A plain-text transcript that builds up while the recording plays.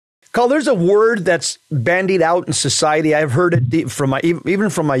Carl, there's a word that's bandied out in society. I've heard it from even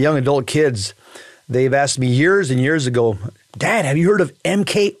from my young adult kids. They've asked me years and years ago, Dad, have you heard of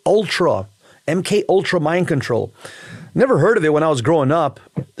MK Ultra? MK Ultra mind control. Never heard of it when I was growing up.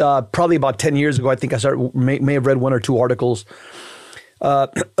 Probably about 10 years ago, I think I may have read one or two articles.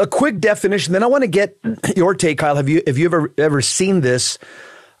 A quick definition. Then I want to get your take, Kyle. Have you ever seen this?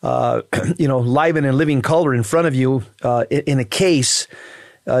 Live and in living color in front of you in a case.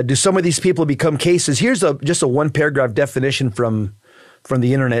 Do some of these people become cases? Here's just a one paragraph definition from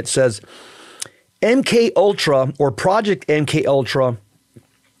the internet. It says, MK Ultra or Project MK Ultra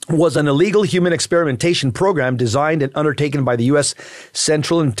was an illegal human experimentation program designed and undertaken by the U.S.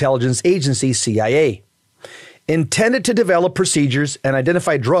 Central Intelligence Agency, CIA, intended to develop procedures and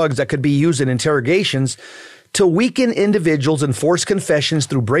identify drugs that could be used in interrogations to weaken individuals and force confessions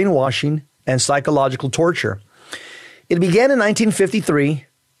through brainwashing and psychological torture. It began in 1953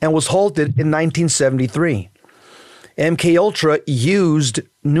 and was halted in 1973. MK Ultra used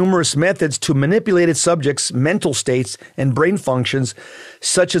numerous methods to manipulate its subjects' mental states and brain functions,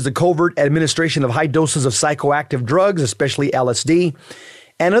 such as the covert administration of high doses of psychoactive drugs, especially LSD,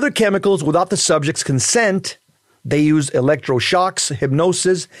 and other chemicals without the subject's consent. They used electroshocks,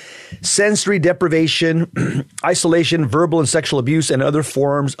 hypnosis, sensory deprivation, isolation, verbal and sexual abuse, and other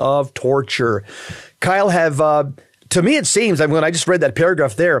forms of torture. Kyle, to me it seems, when I just read that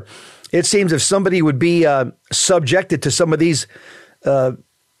paragraph there, it seems if somebody would be subjected to some of these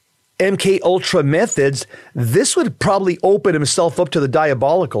MK Ultra methods, this would probably open himself up to the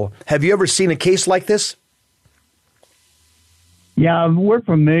diabolical. Have you ever seen a case like this? Yeah, we're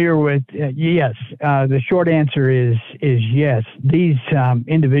familiar with, yes. The short answer is yes. These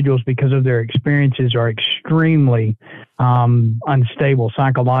individuals, because of their experiences, are extremely unstable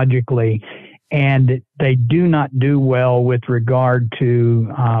psychologically, and they do not do well with regard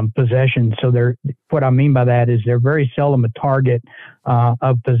to possession. So what I mean by that is they're very seldom a target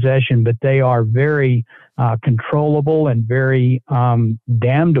of possession, but they are very controllable and very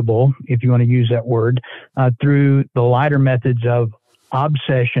damnable, if you want to use that word, through the lighter methods of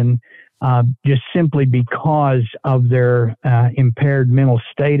obsession, just simply because of their impaired mental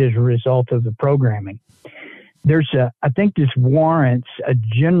state as a result of the programming. I think this warrants a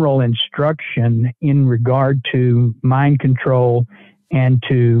general instruction in regard to mind control and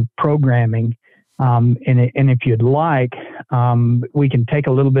to programming. And if you'd like, we can take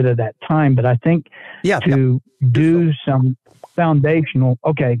a little bit of that time, but I think do some foundational.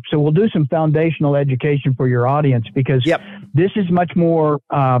 Okay. So we'll do some foundational education for your audience because this is much more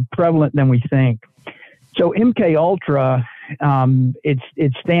prevalent than we think. So MK Ultra,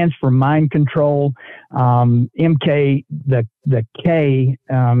 it stands for mind control. MK, the K,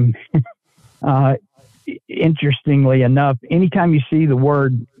 interestingly enough, anytime you see the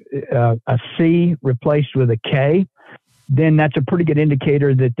word a C replaced with a K, then that's a pretty good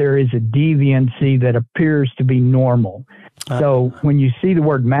indicator that there is a deviancy that appears to be normal. So when you see the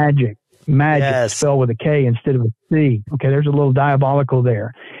word magic spelled with a K instead of a C, okay, there's a little diabolical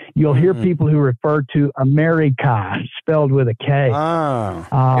there. You'll hear people who refer to America spelled with a K.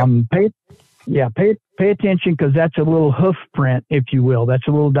 Pay attention, because that's a little hoof print, if you will. That's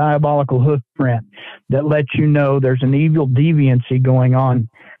a little diabolical hoof print that lets you know there's an evil deviancy going on,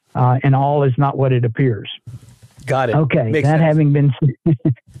 and all is not what it appears. Got it. Okay, Makes that sense.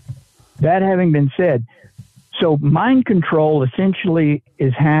 having been said, so mind control essentially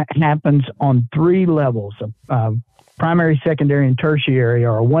happens on three levels of primary, secondary, and tertiary,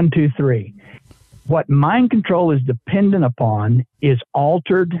 or 1, 2, 3. What mind control is dependent upon is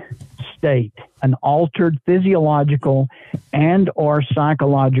altered state, an altered physiological and or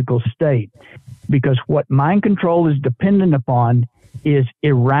psychological state. Because what mind control is dependent upon is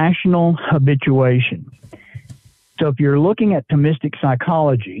irrational habituation. So if you're looking at Thomistic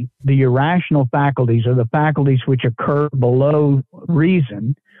psychology, the irrational faculties, or the faculties which occur below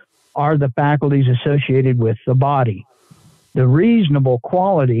reason, are the faculties associated with the body. The reasonable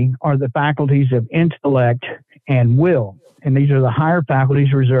quality are the faculties of intellect and will, and these are the higher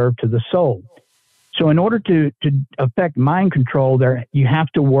faculties reserved to the soul. So in order to affect mind control, you have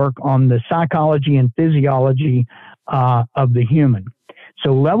to work on the psychology and physiology of the human.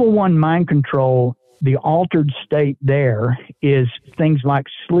 So level 1 mind control, the altered state there is things like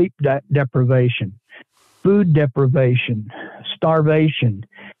sleep deprivation, food deprivation, starvation,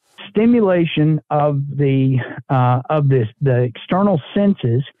 stimulation of the external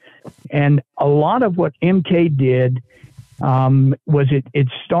senses. And a lot of what MK did was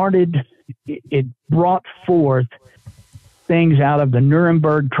it brought forth things out of the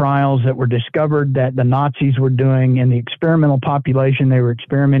Nuremberg trials that were discovered that the Nazis were doing, and the experimental population they were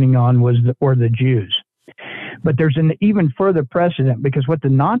experimenting on were the Jews. But there's an even further precedent, because what the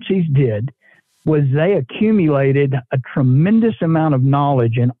Nazis did was they accumulated a tremendous amount of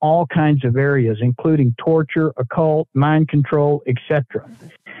knowledge in all kinds of areas, including torture, occult, mind control, etc.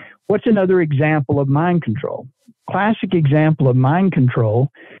 What's another example of mind control? Classic example of mind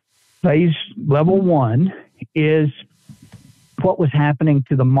control, phase level 1, is what was happening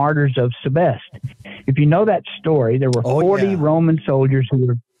to the martyrs of Sebaste. If you know that story, there were 40 Roman soldiers who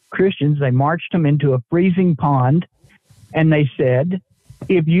were Christians. They marched them into a freezing pond, and they said,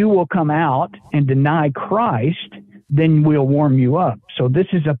 if you will come out and deny Christ, then we'll warm you up. So this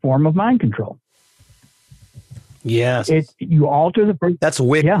is a form of mind control. Yes. You alter the... That's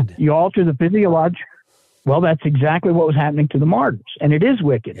wicked. Yeah, you alter the physiological... Well, that's exactly what was happening to the martyrs, and it is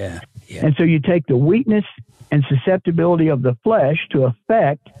wicked. Yeah. And so you take the weakness and susceptibility of the flesh to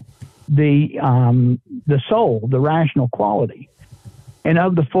affect the soul, the rational quality. And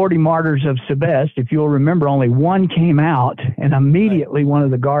of the 40 martyrs of Sebaste, if you'll remember, only one came out, and immediately one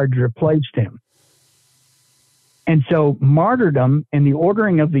of the guards replaced him. And so martyrdom and the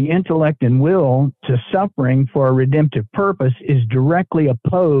ordering of the intellect and will to suffering for a redemptive purpose is directly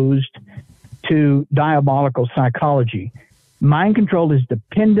opposed to diabolical psychology. Mind control is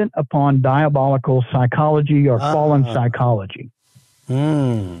dependent upon diabolical psychology or fallen psychology.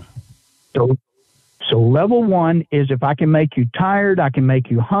 So level 1 is, if I can make you tired, I can make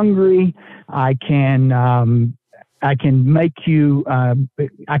you hungry, I can make you,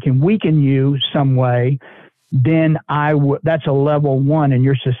 I can weaken you some way, then that's a level 1, and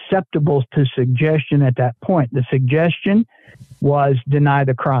you're susceptible to suggestion at that point. The suggestion was deny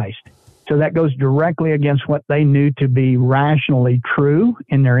the Christ. So that goes directly against what they knew to be rationally true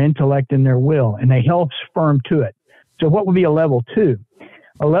in their intellect and their will, and they held firm to it. So what would be a level 2?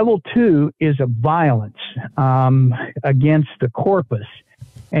 A level 2 is a violence against the corpus.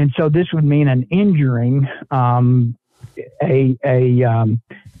 And so this would mean an injuring a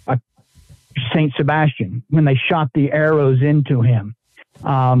Saint Sebastian when they shot the arrows into him.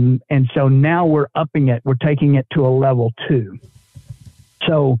 And so now we're upping it. We're taking it to a level 2.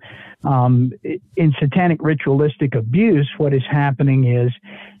 So in satanic ritualistic abuse, what is happening is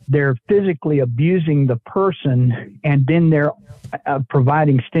they're physically abusing the person, and then they're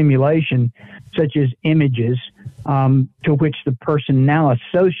providing stimulation, such as images, to which the person now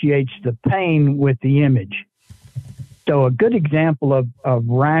associates the pain with the image. So a good example of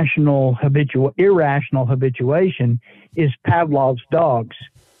irrational habituation is Pavlov's dogs.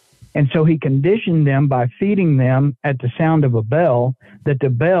 And so he conditioned them by feeding them at the sound of a bell, that the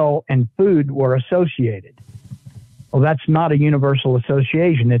bell and food were associated. Well, that's not a universal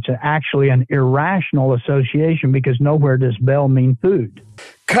association. It's actually an irrational association, because nowhere does bell mean food.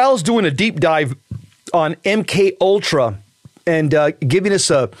 Kyle's doing a deep dive on MK Ultra and giving us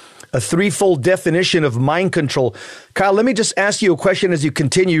a threefold definition of mind control. Kyle, let me just ask you a question as you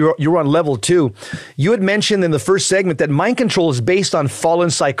continue. You're on level 2. You had mentioned in the first segment that mind control is based on fallen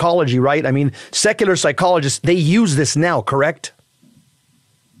psychology, right? I mean, secular psychologists, they use this now, correct?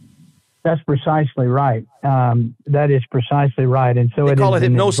 That's precisely right. That is precisely right. And so they call it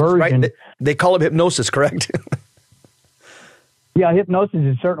hypnosis, right? They call it hypnosis, correct? Yeah, hypnosis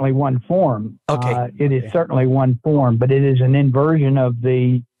is certainly one form. Okay. It is certainly one form, but it is an inversion of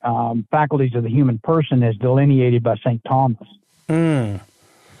the faculties of the human person as delineated by St. Thomas.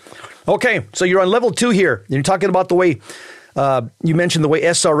 Okay, so you're on level 2 here. You're talking about the way, you mentioned the way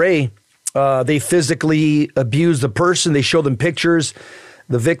SRA, they physically abuse the person. They show them pictures.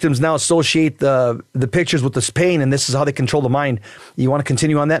 The victims now associate the pictures with this pain, and this is how they control the mind. You want to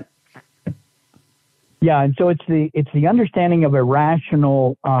continue on that? Yeah, and so it's the understanding of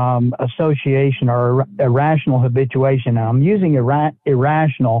irrational association or irrational habituation. Now, I'm using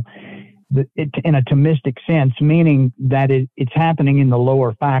irrational in a Thomistic sense, meaning that it's happening in the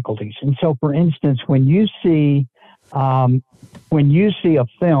lower faculties. And so, for instance, when you see a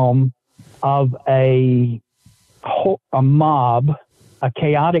film of a mob, a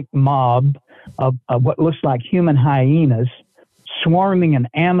chaotic mob of what looks like human hyenas swarming an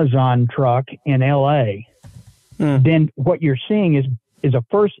Amazon truck in L.A., then what you're seeing is a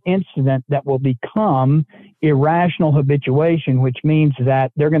first incident that will become irrational habituation, which means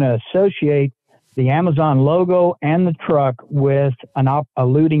that they're going to associate the Amazon logo and the truck with a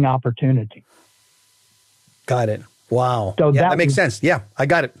looting opportunity. Got it. Wow. So that makes sense. Yeah, I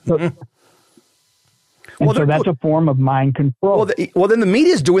got it. So that's a form of mind control. Well, then the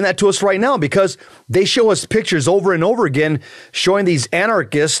media is doing that to us right now, because they show us pictures over and over again showing these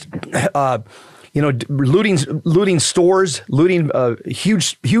anarchists, looting stores, looting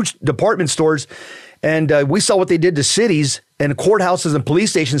huge department stores. And we saw what they did to cities and courthouses and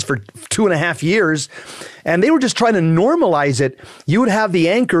police stations for 2.5 years. And they were just trying to normalize it. You would have the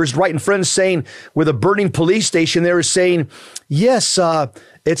anchors right in front saying, with a burning police station, they were saying, yes,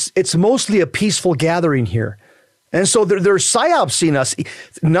 it's mostly a peaceful gathering here. And so they're psyopsing us.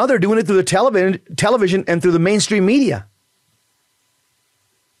 Now they're doing it through the television and through the mainstream media.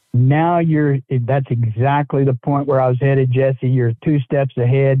 Now that's exactly the point where I was headed, Jesse. You're 2 steps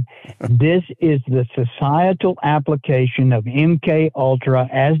ahead. This is the societal application of MK Ultra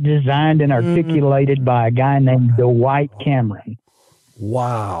as designed and articulated by a guy named Dwight Cameron.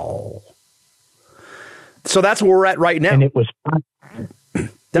 Wow. So that's where we're at right now. And it was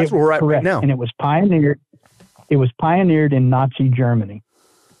that's where we're at correct. Right now. And it was pioneered in Nazi Germany.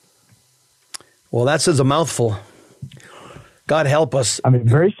 Well, that says a mouthful. God help us. I mean,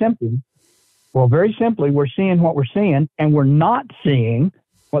 very simply, we're seeing what we're seeing, and we're not seeing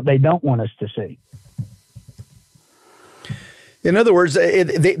what they don't want us to see. In other words,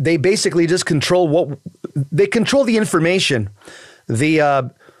 they basically just control the information.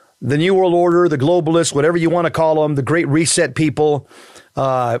 The New World Order, the globalists, whatever you want to call them, the Great Reset people,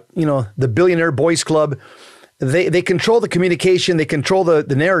 the Billionaire Boys Club. They control the communication. They control the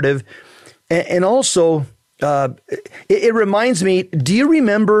narrative, and also. It reminds me, do you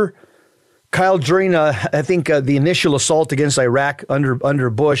remember, Kyle, during, I think, the initial assault against Iraq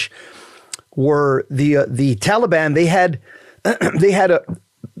under Bush, where the Taliban, they had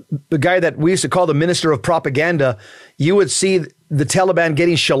the guy that we used to call the Minister of Propaganda. You would see the Taliban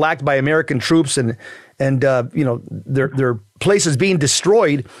getting shellacked by American troops and their places being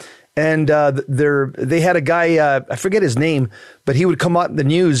destroyed. And they had a guy, I forget his name, but he would come out in the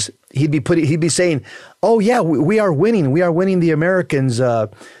news. He'd be saying, "Oh yeah, we are winning. We are winning the Americans." The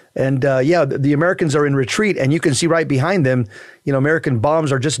Americans are in retreat, and you can see right behind them, American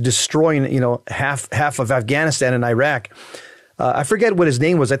bombs are just destroying, half of Afghanistan and Iraq. I forget what his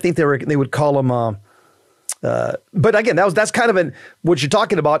name was. I think they would call him. But again, that's kind of what you're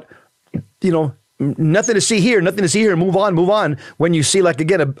talking about. Nothing to see here, move on. When you see, like,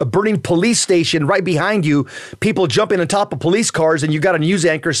 again, a burning police station right behind you, people jumping on top of police cars, and you got a news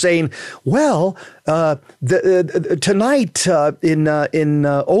anchor saying, well, tonight in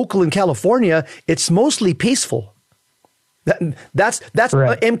Oakland, California, it's mostly peaceful. That's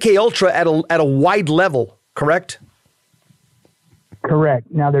MK Ultra at a wide level, correct? Correct.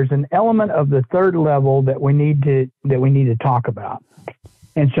 Now, there's an element of the third level that we need to talk about.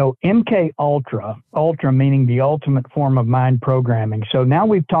 And so MK Ultra meaning the ultimate form of mind programming. So now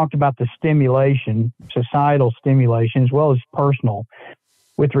we've talked about the stimulation, societal stimulation, as well as personal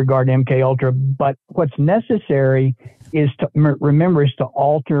with regard to MK Ultra. But what's necessary is to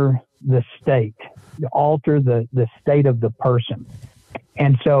alter the state, to alter the state of the person.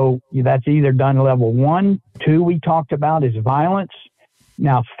 And so that's either done level 1, 2 we talked about is violence.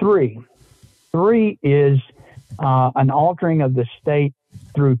 Now 3 is an altering of the state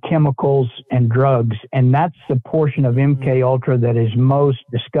through chemicals and drugs, and that's the portion of MK Ultra that is most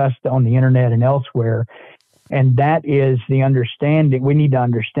discussed on the internet and elsewhere. And that is the understanding. We need to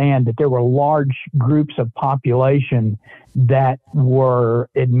understand that there were large groups of population that were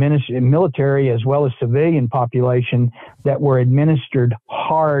administered, military as well as civilian population, that were administered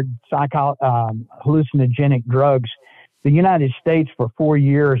hard hallucinogenic drugs. The United States for 4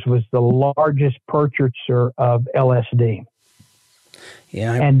 years was the largest purchaser of LSD.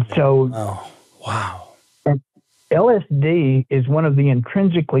 Yeah. Wow. And LSD is one of the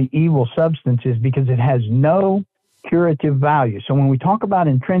intrinsically evil substances because it has no curative value. So when we talk about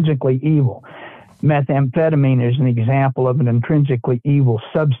intrinsically evil, methamphetamine is an example of an intrinsically evil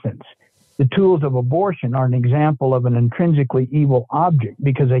substance. The tools of abortion are an example of an intrinsically evil object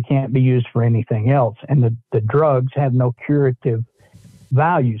because they can't be used for anything else. And the drugs have no curative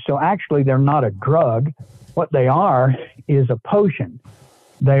value. So actually, they're not a drug. What they are is a potion.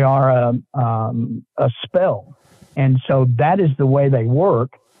 They are a spell. And so that is the way they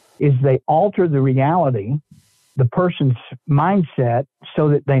work, is they alter the reality, the person's mindset, so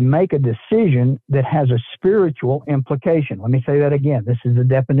that they make a decision that has a spiritual implication. Let me say that again. This is the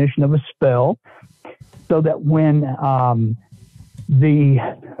definition of a spell. So that when a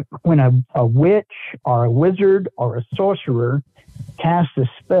witch or a wizard or a sorcerer casts a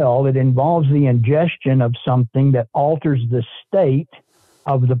spell that involves the ingestion of something that alters the state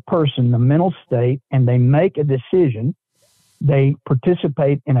of the person, the mental state, and they make a decision, they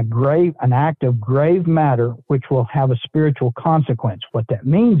participate in an act of grave matter, which will have a spiritual consequence. What that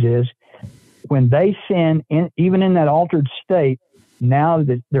means is when they sin, even in that altered state, Now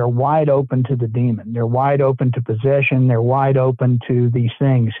that they're wide open to the demon, they're wide open to possession, they're wide open to these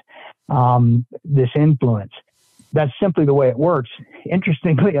things, this influence. That's simply the way it works.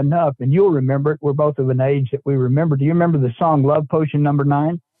 Interestingly enough, and you'll remember it, we're both of an age that we remember. Do you remember the song Love Potion No.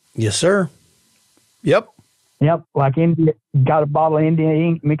 9? Yes, sir. Yep. Yep. Like India, got a bottle of India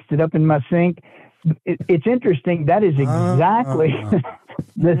ink, mixed it up in my sink. It's interesting. That is exactly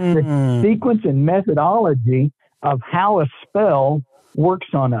the sequence and methodology of how a spell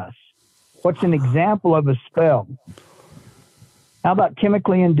works on us. What's an example of a spell? How about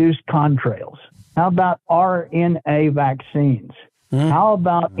chemically induced contrails? How about RNA vaccines? How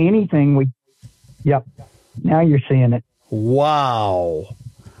about anything yep. Now you're seeing it. Wow.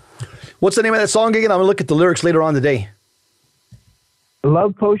 What's the name of that song again? I'm going to look at the lyrics later on today.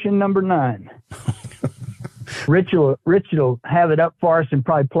 Love Potion No. 9. Rich will have it up for us and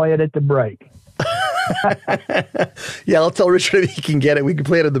probably play it at the break. Yeah, I'll tell Richard if he can get it. We can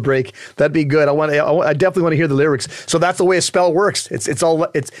play it at the break. That'd be good. I definitely want to hear the lyrics. So that's the way a spell works.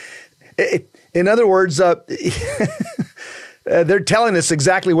 In other words, they're telling us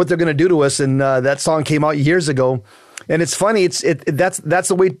exactly what they're going to do to us. And that song came out years ago. And it's funny. That's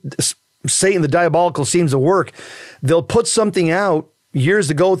the way Satan, the diabolical, seems to work. They'll put something out years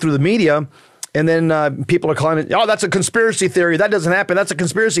ago through the media, and then people are calling it, oh, that's a conspiracy theory. That doesn't happen. That's a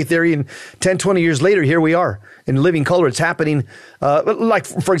conspiracy theory. And 10, 20 years later, here we are in living color. It's happening. Like,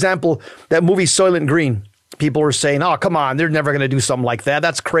 for example, that movie Soylent Green. People were saying, oh, come on, they're never going to do something like that.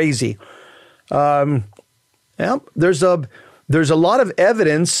 That's crazy. Yeah, there's a lot of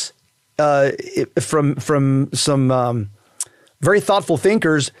evidence from some very thoughtful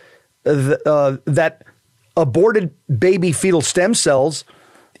thinkers that aborted baby fetal stem cells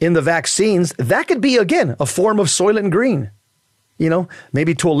in the vaccines, that could be, again, a form of Soylent Green,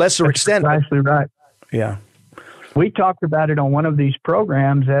 maybe to a lesser extent. Precisely right. Yeah. We talked about it on one of these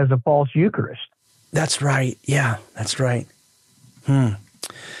programs as a false Eucharist. That's right. Yeah, that's right. And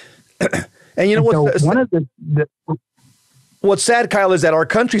what's sad, Kyle, is that our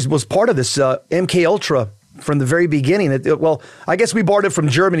country was part of this MK Ultra from the very beginning. Well, I guess we borrowed it from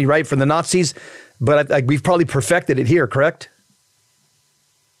Germany, right, from the Nazis, but we've probably perfected it here, correct?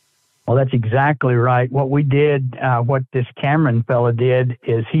 Well, that's exactly right. What we did, what this Cameron fella did,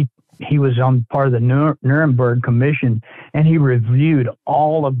 is he was on part of the Nuremberg Commission, and he reviewed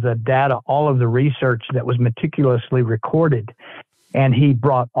all of the data, all of the research that was meticulously recorded. And he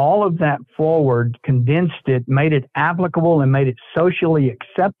brought all of that forward, condensed it, made it applicable, and made it socially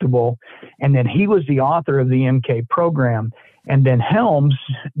acceptable. And then he was the author of the MK program. And then Helms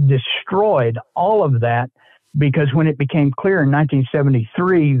destroyed all of that, because when it became clear in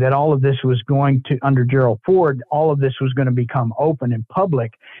 1973 that all of this was going to, under Gerald Ford, all of this was going to become open and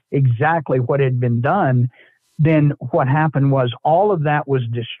public, exactly what had been done, then what happened was all of that was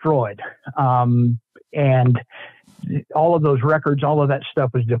destroyed. And all of those records, all of that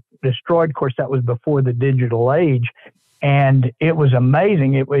stuff was destroyed. Of course, that was before the digital age. And it was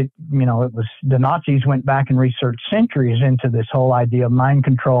amazing. It was the Nazis went back and researched centuries into this whole idea of mind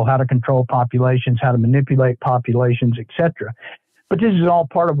control, how to control populations, how to manipulate populations, etc. But this is all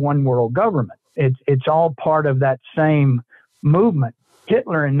part of one world government. It's all part of that same movement.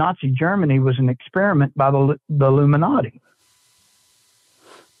 Hitler in Nazi Germany was an experiment by the Illuminati.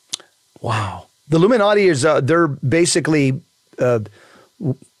 Wow. The Illuminati is, they're basically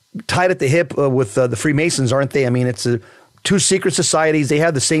tied at the hip with the Freemasons, aren't they? I mean, it's two secret societies. They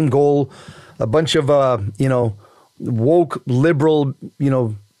have the same goal. A bunch of, woke, liberal,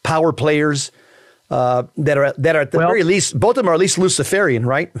 power players that are at the very least, both of them are at least Luciferian,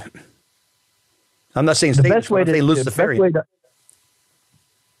 right? I'm not saying Satan, but they Luciferian.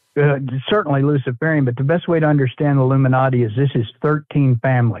 Certainly Luciferian, but the best way to understand the Illuminati is this is 13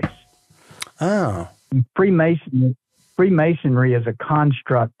 families. Oh. Freemasonry is a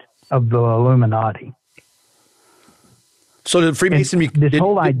construct of the Illuminati. So the Freemasonry,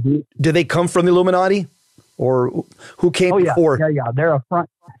 whole idea, did they come from the Illuminati, or who came before? Yeah.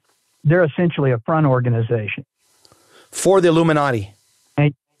 They're essentially a front organization for the Illuminati.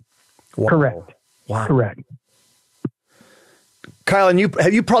 Wow. Correct. Wow. Correct. Kyle, and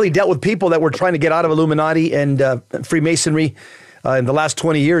have you probably dealt with people that were trying to get out of Illuminati and Freemasonry in the last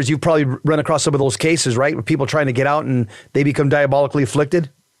 20 years? You've probably run across some of those cases, right? With people trying to get out and they become diabolically afflicted.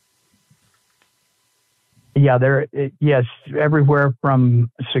 Yeah, yes, everywhere from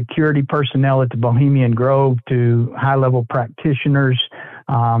security personnel at the Bohemian Grove to high-level practitioners.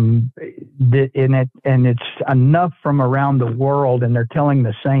 And it's enough from around the world, and they're telling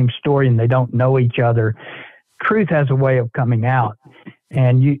the same story, and they don't know each other. Truth has a way of coming out.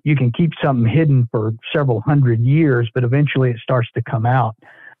 And you can keep something hidden for several hundred years, but eventually it starts to come out.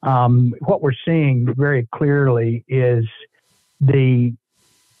 What we're seeing very clearly is the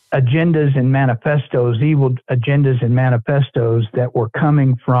agendas and manifestos, evil agendas and manifestos that were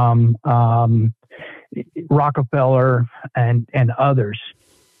coming from Rockefeller and others.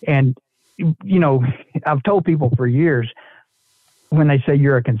 And, I've told people for years, when they say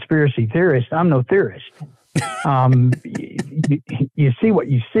you're a conspiracy theorist, I'm no theorist. You see what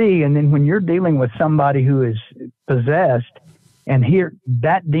you see, and then when you're dealing with somebody who is possessed, and here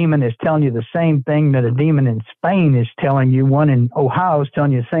that demon is telling you the same thing that a demon in Spain is telling you, one in Ohio is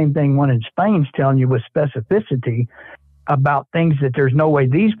telling you the same thing one in Spain is telling you with specificity about things that there's no way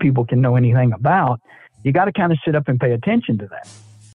these people can know anything about, you got to kind of sit up and pay attention to that.